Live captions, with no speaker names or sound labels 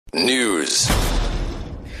News.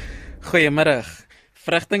 Goeiemiddag.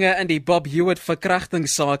 Verrigtinge in die Bob Hewitt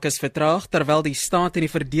verkragtingsaak is vertraag terwyl die staat en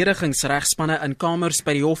die verdedigingsregspanne in kamers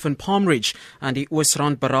by die hof in Palm Ridge aan die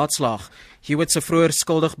Oos-Rand beraadslaag. Hewitt se vroeër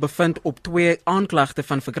skuldig bevind op 2 aanklagte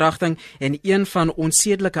van verkragting en 1 van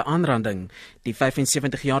onsedelike aanranding. Die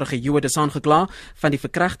 75-jarige Hewitt is aangekla van die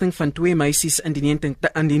verkragting van 2 meisies in die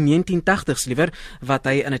 1980s lewer wat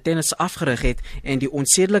hy in 'n tennis afgerig het en die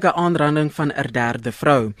onsedelike aanranding van 'n derde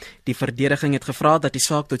vrou. Die verdediging het gevra dat die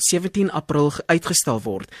saak tot 17 April uitgestel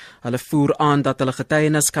word. Hulle voer aan dat hulle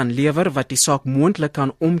getuienis kan lewer wat die saak moontlik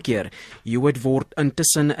kan omkeer. Hewitt word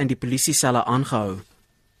intussen in die polisieselle aangehou.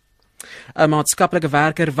 'n Maatskaplike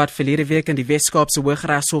werker wat verlede week in die Wes-Kaapse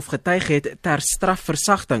Hooggeregshof getuig het ter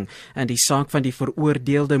strafversagting in die saak van die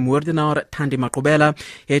veroordeelde moordenaar Thandi Maqubela,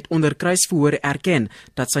 het onder kruisverhoor erken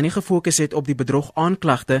dat sy nie gefokus het op die bedrog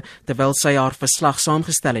aanklagte terwyl sy haar verslag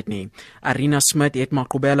saamgestel het nie. Arina Smit het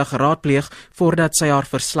Maqubela geraadpleeg voordat sy haar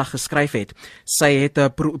verslag geskryf het. Sy het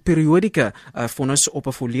 'n periodieke vonnis op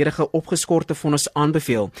 'n volledige opgeskorte vonnis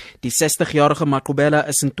aanbeveel. Die 60-jarige Maqubela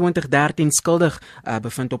is in 2013 skuldig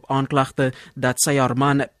bevind op aanklagte dat sy haar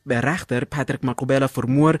man, regter Patrick Maqubela,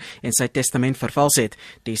 vermoor en sy testament vervals het.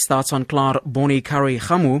 Die staatsaanklaer Bonnie Curry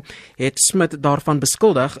Gamu het Smit daarvan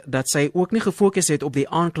beskuldig dat sy ook nie gefokus het op die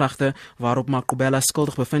aanklagte waarop Maqubela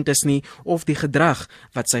skuldig bevind is nie of die gedrag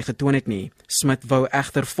wat sy getoon het nie. Smit wou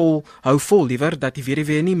egter hou vol liewer dat die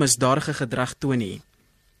weduwee nie misdadige gedrag toon nie.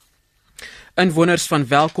 Inwoners van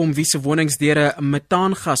Welkom wie se wonings deur 'n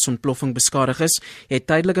metaangasontploffing beskadig is, het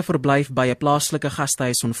tydelike verblyf by 'n plaaslike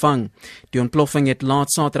gastehuis ontvang. Die ontploffing het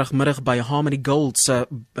laat Saterdagmiddag by Harmony Gold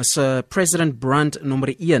se President Brand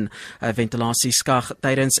nommer 1 ventilasieskag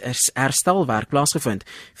tydens herstelwerk plaasgevind.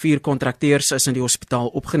 4 kontrakteurs is in die hospitaal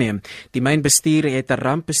opgeneem. Die mynbestuur het 'n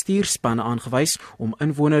rampbestuurspan aangewys om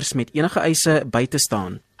inwoners met enige eise by te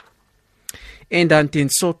staan. En dan ten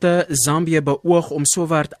slotte, Zambië beoog om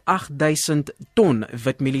sowat 8000 ton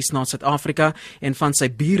witmielies na Suid-Afrika en van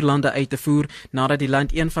sy buurlande uit te voer nadat die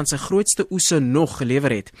land een van sy grootste oese nog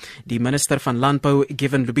gelewer het. Die minister van Landbou,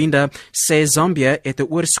 Given Lubinda, sê Zambië het 'n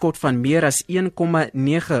oorskot van meer as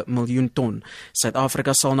 1,9 miljoen ton.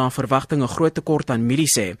 Suid-Afrika sal na verwagting 'n groot tekort aan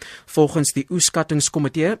mielies hê. Volgens die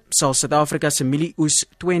oeskattingskomitee sal Suid-Afrika se mielieoes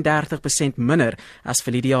 32% minder as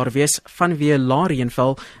vir die jaar wees vanweë lae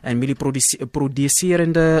reënval en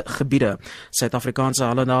mielieproduserende gebiede. Suid-Afrikaanse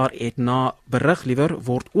handelaar het na berig liewer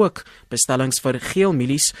word ook bestellings vir geel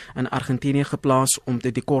mielies in Argentinië geplaas om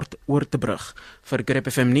die tekort oor te brug. Vir Grip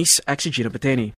FM nuus, ek is Gina Beteni.